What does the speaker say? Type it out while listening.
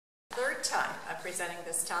time I'm presenting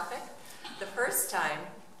this topic. The first time,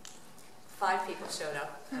 5 people showed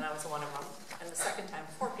up, and I was one of them. And the second time,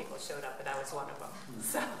 4 people showed up, and I was one of them.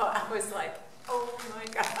 So I was like, oh my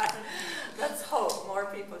God, let's hope more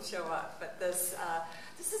people show up. But this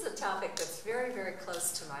is a topic that's very, very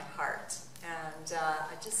close to my heart. And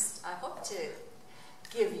I hope to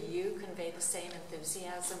convey the same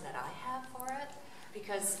enthusiasm that I have for it,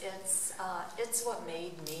 because it's what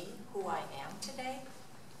made me who I am today.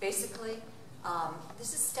 Basically,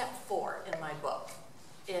 this is step 4 in my book.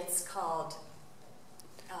 It's called,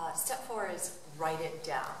 step 4 is write it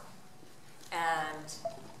down. And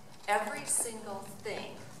every single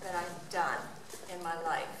thing that I've done in my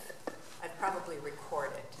life, I've probably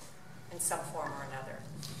recorded in some form or another,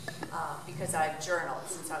 because I've journaled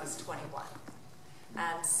since I was 21.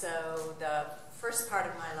 And so the first part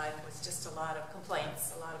of my life was just a lot of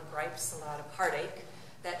complaints, a lot of gripes, a lot of heartache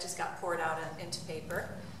that just got poured out into paper.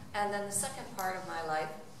 And then the second part of my life,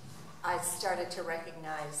 I started to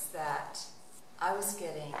recognize that I was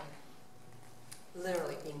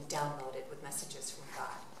literally being downloaded with messages from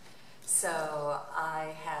God. So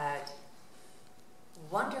I had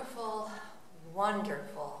wonderful,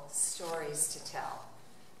 wonderful stories to tell,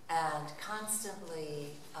 and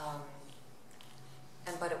constantly,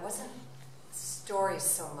 but it wasn't stories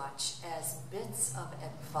so much as bits of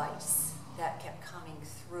advice that kept coming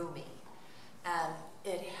through me. And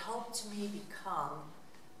it helped me become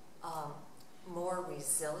more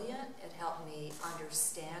resilient. It helped me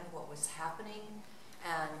understand what was happening.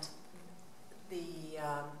 And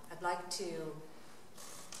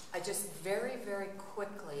I just very, very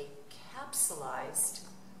quickly capsulized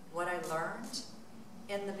what I learned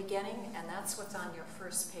in the beginning, and that's what's on your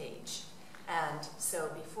first page. And so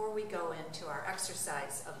before we go into our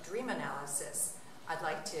exercise of dream analysis, I'd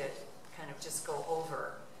like to kind of just go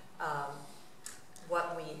over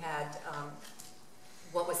what we had,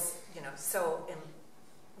 what was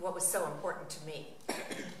so important to me.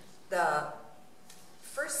 The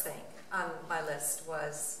first thing on my list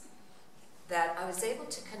was that I was able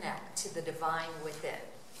to connect to the divine within.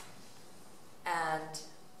 And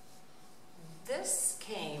this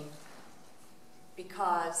came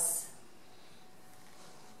because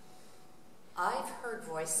I've heard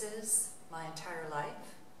voices my entire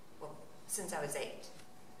life, well, since I was 8,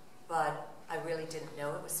 but I really didn't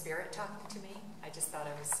know it was spirit talking to me. I just thought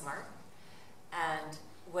I was smart. And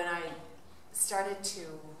when I started to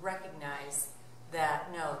recognize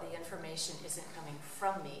that, no, the information isn't coming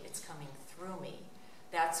from me, it's coming through me,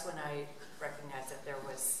 that's when I recognized that there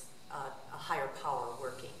was a higher power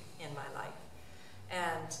working in my life.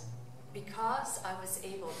 And because I was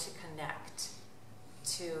able to connect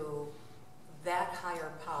to that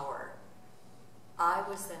higher power, I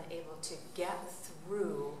was then able to get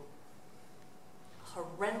through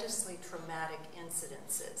horrendously traumatic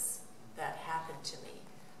incidences that happened to me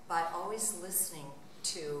by always listening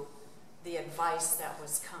to the advice that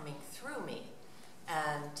was coming through me.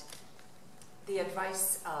 And the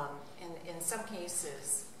advice, in some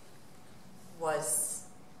cases, was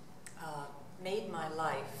made my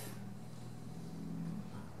life,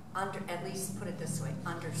 at least put it this way,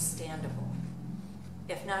 understandable.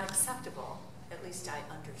 If not acceptable, at least I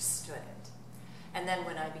understood it. And then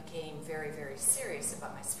when I became very, very serious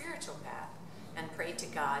about my spiritual path and prayed to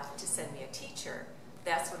God to send me a teacher,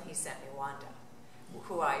 that's when he sent me Wanda,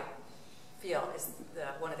 who I feel is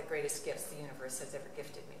one of the greatest gifts the universe has ever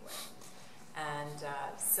gifted me with. And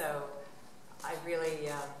so I really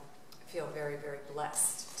feel very, very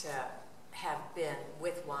blessed to have been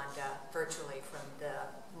with Wanda virtually from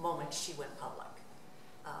the moment she went public.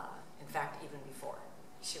 In fact, even before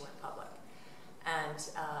she went public. And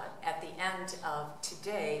at the end of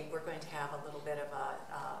today, we're going to have a little bit of a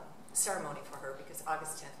ceremony for her, because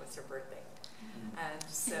August 10th was her birthday. And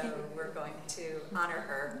so we're going to honor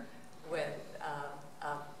her with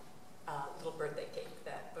a little birthday cake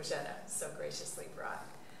that Bojana so graciously brought.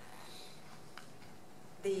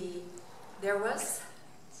 There was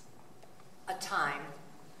a time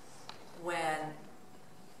when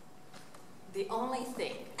the only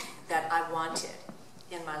thing that I wanted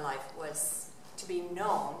in my life was to be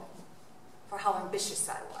known for how ambitious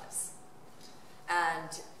I was.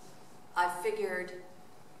 And I figured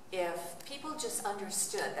if people just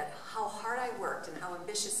understood that how hard I worked and how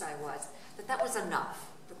ambitious I was, that was enough,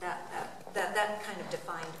 that kind of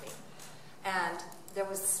defined me. And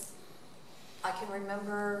I can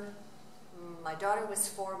remember my daughter was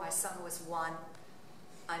 4, my son was 1.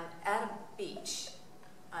 I'm at a beach,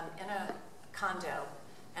 I'm in a condo,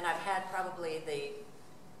 and I've had probably the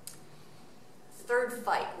 3rd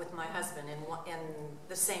fight with my husband in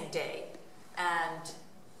the same day. And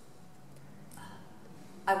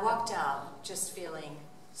I walked out just feeling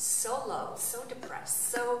so low, so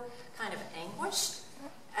depressed, so kind of anguished,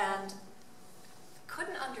 and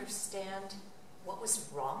couldn't understand what was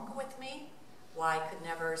wrong with me, why I could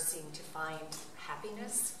never seem to find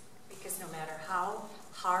happiness, because no matter how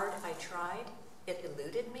hard I tried, it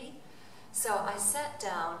eluded me. So I sat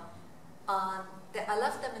down I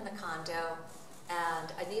left them in the condo,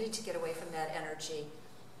 and I needed to get away from that energy.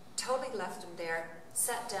 Totally left them there,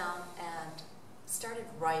 sat down, and started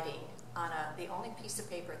writing on the only piece of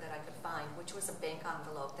paper that I could find, which was a bank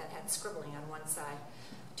envelope that had scribbling on one side.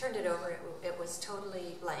 Turned it over, it was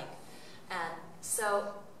totally blank. And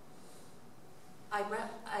so I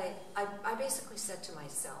basically said to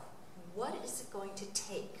myself, what is it going to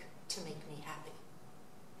take to make me happy?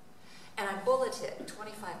 And I bulleted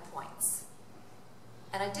 25 points.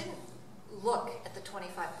 And I didn't look at the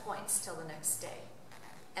 25 points till the next day.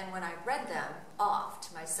 And when I read them off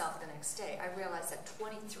to myself the next day, I realized that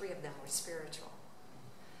 23 of them were spiritual.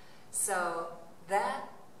 So that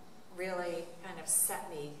really kind of set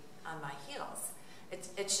me on my heels.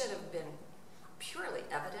 It should have been purely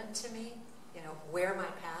evident to me, you know, where my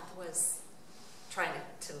path was trying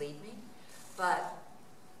to lead me, but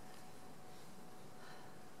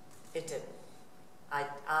it didn't.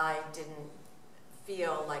 I didn't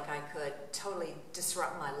feel like I could totally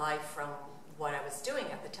disrupt my life from what I was doing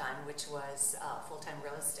at the time, which was full-time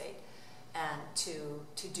real estate, and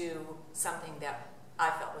to do something that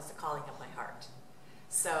I felt was the calling of my heart.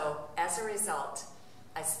 So as a result,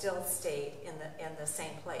 I still stayed in the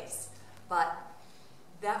same place. But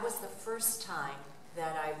that was the first time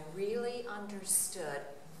that I really understood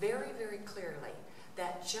very, very clearly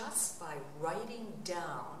that just by writing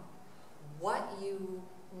down what you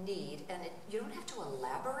need, and you don't have to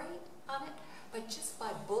elaborate on it, but just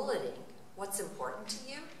by bulleting what's important to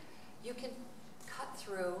you, you can cut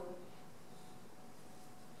through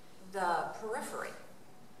the periphery.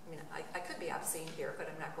 I mean, I could be obscene here, but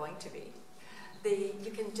I'm not going to be.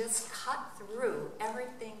 You can just cut through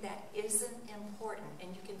everything that isn't important,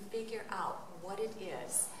 and you can figure out what it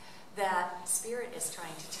is that Spirit is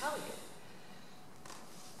trying to tell you.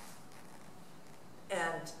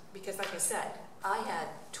 And because, like I said, I had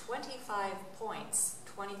 25 points,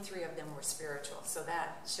 23 of them were spiritual, so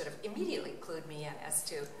that should have immediately clued me in as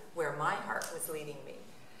to where my heart was leading me.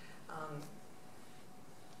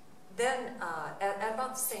 Then, at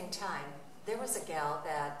about the same time, there was a gal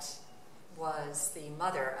that was the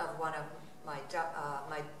mother of one of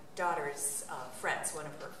my daughter's friends, one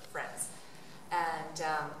of her friends. And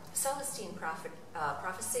Celestine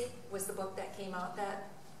Prophecy was the book that came out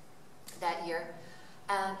that year.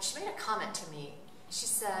 And she made a comment to me. She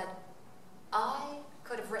said, I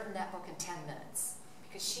could have written that book in 10 minutes,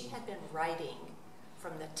 because she had been writing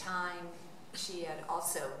from the time she had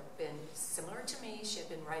also been similar to me. She had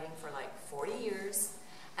been writing for like 40 years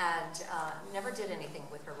and never did anything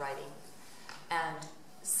with her writing. And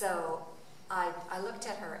so I looked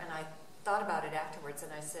at her and I thought about it afterwards,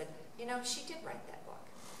 and I said, you know, she did write that book.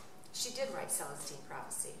 She did write Celestine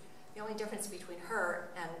Prophecy. The only difference between her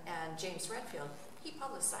and James Redfield, he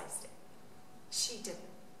publicized it. She didn't.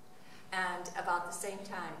 And about the same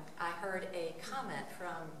time, I heard a comment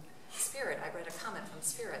from Spirit. I read a comment from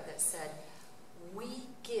Spirit that said, we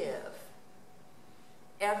give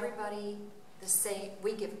everybody the same,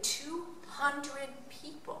 we give 200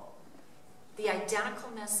 people the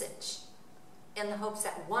identical message in the hopes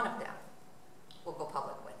that one of them will go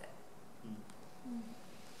public with it.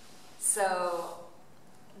 So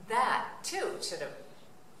that too should have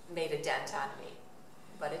made a dent on me,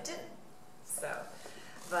 but it didn't. So,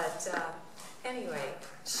 but anyway,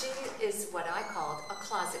 she is what I called a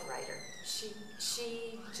closet writer.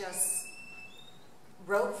 She just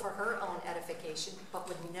wrote for her own edification, but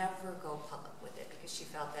would never go public with it because she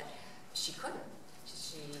felt that she couldn't.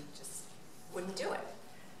 She just wouldn't do it.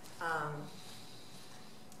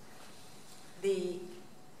 The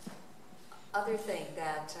other thing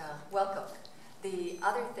that, welcome. The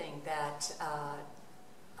other thing that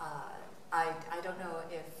I don't know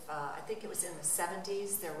if, I think it was in the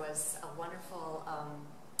 70s, there was a wonderful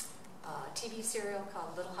TV serial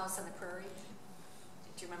called Little House on the Prairie.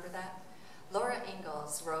 Do you remember that? Laura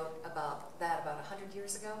Ingalls wrote about that about 100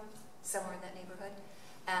 years ago, somewhere in that neighborhood.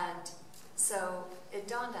 And so it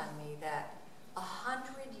dawned on me that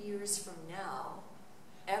 100 years from now,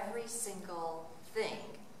 every single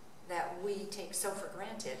thing that we take so for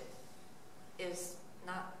granted is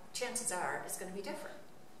not, chances are, is going to be different.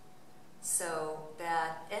 So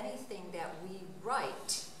that anything that we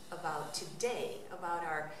write about today, about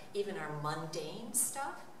even our mundane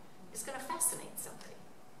stuff, is going to fascinate somebody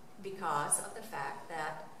because of the fact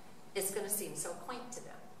that it's going to seem so quaint to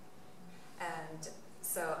them.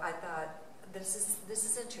 so I thought, this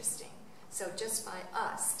is interesting. So just by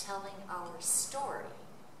us telling our story,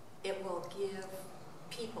 it will give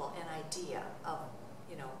people an idea of,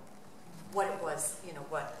 you know, what it was, you know,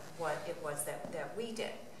 what it was that we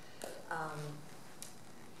did.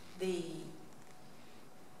 The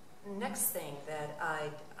next thing that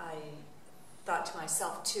I thought to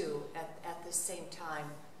myself too at the same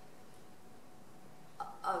time,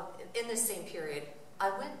 in this same period, I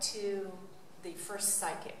went to the first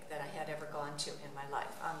psychic that I had ever gone to in my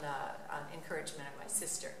life on encouragement of my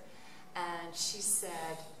sister. And she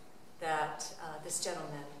said that this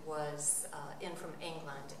gentleman was in from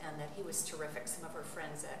England and that he was terrific. Some of her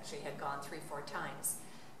friends actually had gone 3-4 times.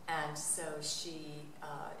 And so she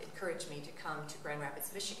encouraged me to come to Grand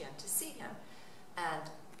Rapids, Michigan to see him. And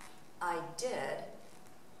I did.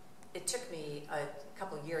 It took me a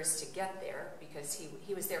couple years to get there because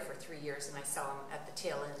he was there for 3 years and I saw him at the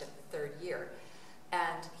tail end of the 3rd year.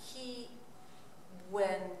 And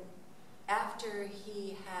after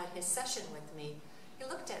he had his session with me, he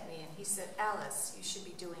looked at me and he said, "Alice, you should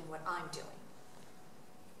be doing what I'm doing."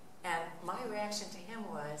 And my reaction to him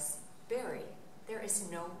was, "Barry, there is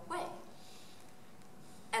no way."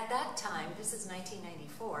 At that time, this is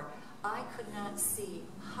 1994, I could not see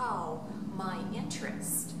how my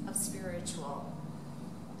interest of spiritual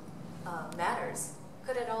matters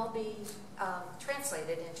could at all be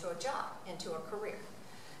translated into a job, into a career.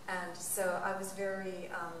 And so I was very,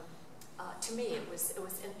 to me, it was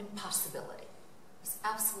an impossibility. It was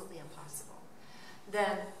absolutely impossible.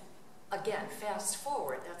 Then, again, fast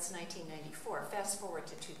forward, that's 1994, fast forward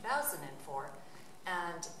to 2004,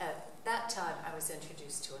 and at that time I was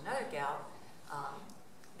introduced to another gal,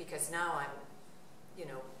 because now I'm, you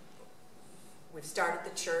know, we've started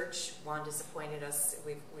the church. Wanda's appointed us.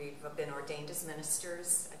 We've been ordained as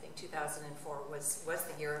ministers. I think 2004 was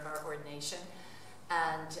the year of our ordination.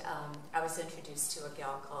 And I was introduced to a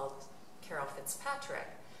gal called Carol Fitzpatrick,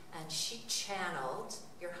 and she channeled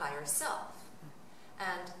your higher self.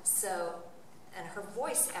 And so, and her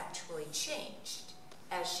voice actually changed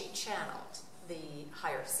as she channeled the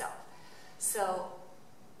higher self. So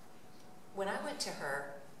when I went to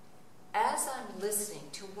her, as I'm listening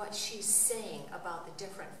to what she's saying about the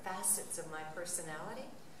different facets of my personality,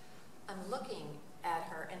 I'm looking at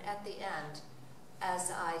her, and at the end,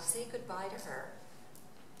 as I say goodbye to her,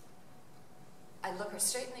 I look her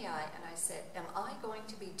straight in the eye and I said, "Am I going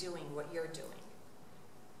to be doing what you're doing?"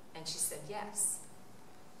 And she said, "Yes."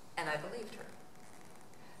 And I believed her.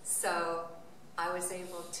 So I was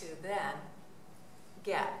able to then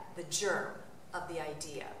get the germ of the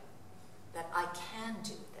idea that I can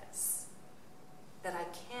do this, that I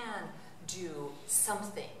can do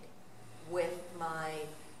something with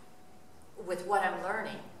what I'm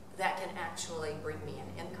learning that can actually bring me an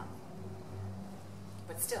income.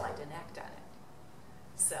 But still, I didn't act on it.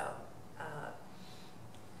 So,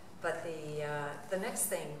 but the next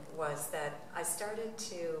thing was that I started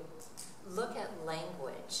to look at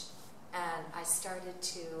language, and I started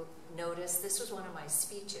to notice, this was one of my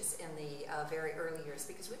speeches in the very early years,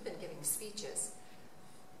 because we've been giving speeches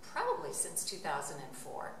probably since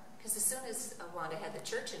 2004, because as soon as Wanda had the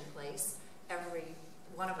church in place, every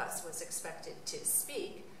one of us was expected to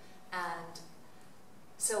speak. And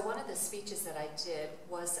so one of the speeches that I did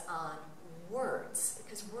was on words,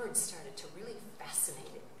 because words started to really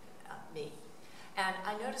fascinate me. And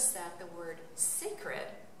I noticed that the word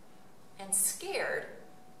sacred and scared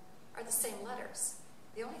are the same letters.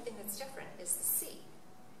 The only thing that's different is the C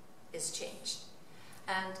is changed.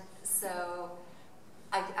 And so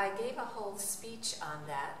I gave a whole speech on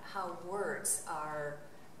that, how words are,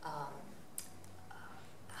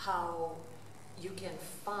 how you can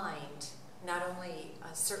find not only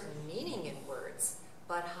a certain meaning in words,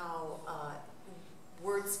 but how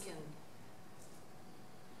words can,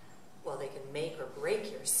 well, they can make or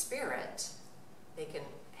break your spirit. They can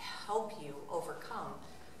help you overcome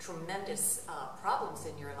tremendous problems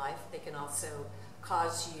in your life. They can also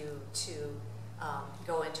cause you to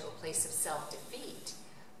go into a place of self-defeat.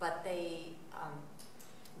 But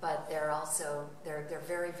they're also, they're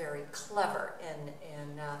very, very clever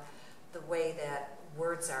in the way that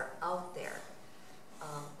words are out there.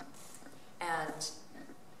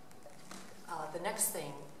 The next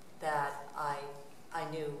thing that I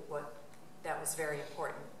knew that was very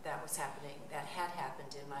important, that was happening, that had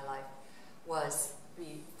happened in my life, was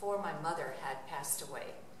before my mother had passed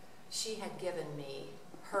away, she had given me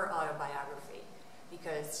her autobiography,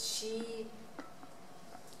 because she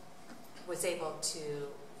was able to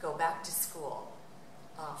go back to school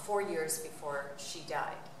 4 years before she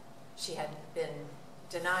died. She had been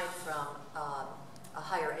denied from a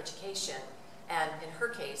higher education, And in her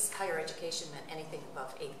case, higher education meant anything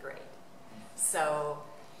above 8th grade. So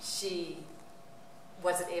she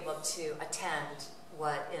wasn't able to attend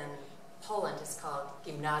what in Poland is called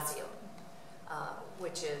gymnasium,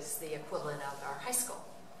 which is the equivalent of our high school.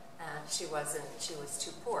 And she was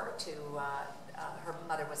too poor to, her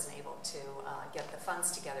mother wasn't able to get the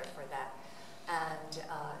funds together for that. And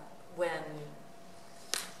when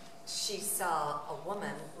she saw a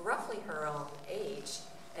woman roughly her own age,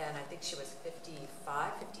 and I think she was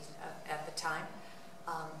 55, 50 at the time,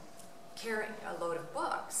 carrying a load of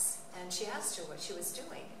books, and she asked her what she was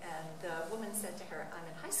doing, and the woman said to her, "I'm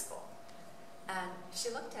in high school." And she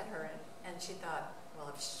looked at her and she thought, well,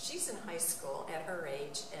 if she's in high school at her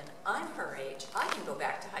age and I'm her age, I can go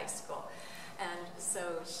back to high school. And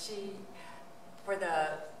so she, for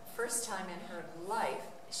the first time in her life,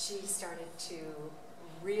 she started to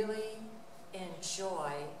really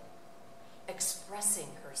enjoy expressing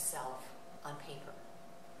herself on paper.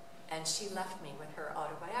 And she left me with her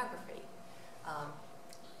autobiography.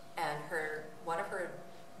 And one of her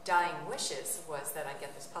dying wishes was that I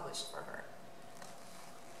get this published for her.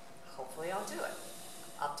 Hopefully I'll do it.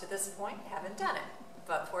 Up to this point, haven't done it.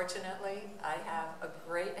 But fortunately, I have a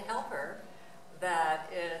great helper that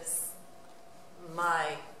is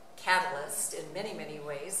my catalyst in many, many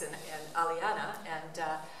ways, and Aliana.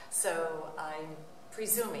 And so I'm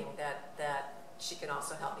presuming that she can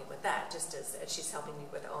also help me with that, just as she's helping me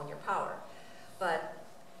with Own Your Power. But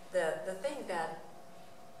the thing that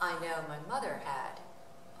I know my mother had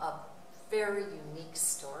a very unique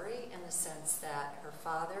story in the sense that her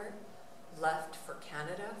father left for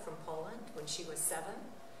Canada from Poland when she was 7,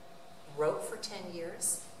 wrote for 10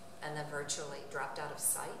 years, and then virtually dropped out of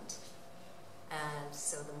sight. And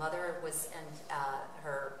so the mother was, and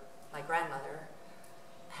my grandmother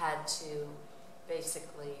had to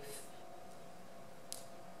basically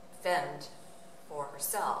fend for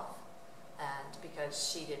herself, and because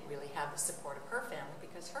she didn't really have the support of her family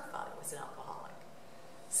because her father was an alcoholic.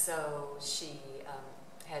 So she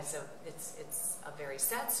has it's a very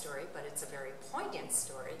sad story, but it's a very poignant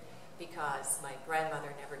story because my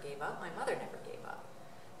grandmother never gave up, my mother never gave up.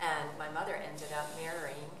 And my mother ended up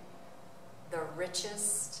marrying the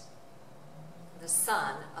richest, the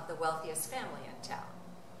son of the wealthiest family in town.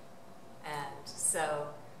 And so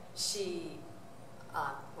she,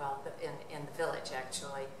 in the village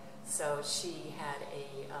actually, so she had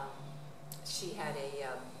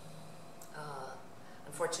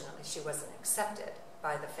unfortunately she wasn't accepted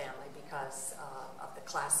by the family because of the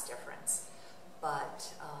class difference.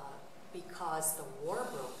 But because the war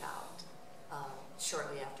broke out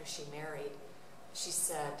shortly after she married, she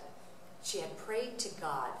said she had prayed to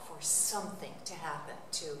God for something to happen,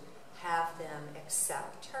 to have them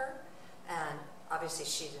accept her. And obviously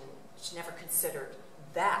she never considered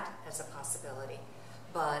that as a possibility.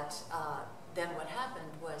 But then what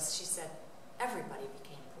happened was, she said, everybody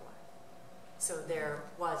became poor. So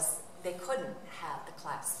they couldn't have the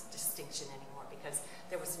class distinction anymore because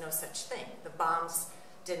there was no such thing. The bombs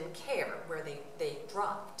didn't care where they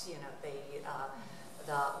dropped. You know,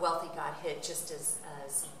 the wealthy got hit just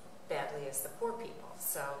as badly as the poor people.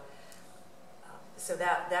 So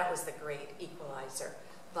that was the great equalizer.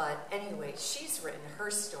 But anyway, she's written her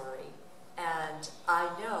story, and I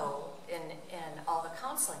know in all the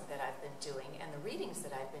counseling that I've been doing and the readings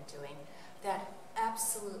that I've been doing that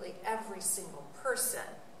absolutely every single person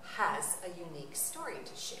has a unique story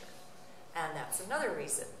to share. And that's another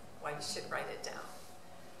reason why you should write it down.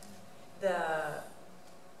 The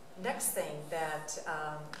next thing that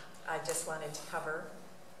I just wanted to cover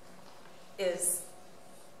is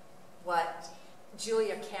what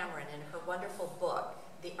Julia Cameron, in her wonderful book,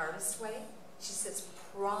 The Artist's Way, she says,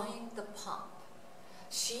 prime the pump.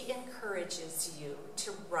 She encourages you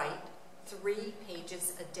to write 3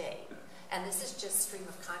 pages a day. And this is just stream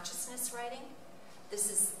of consciousness writing.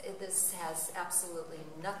 This has absolutely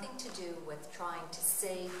nothing to do with trying to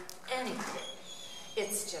say anything.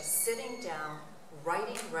 It's just sitting down,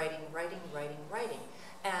 writing.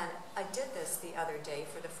 And I did this the other day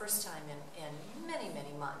for the first time in many,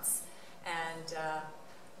 many months, and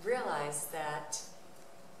realized that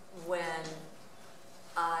when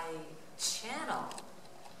I channel,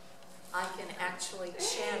 I can actually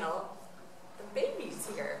channel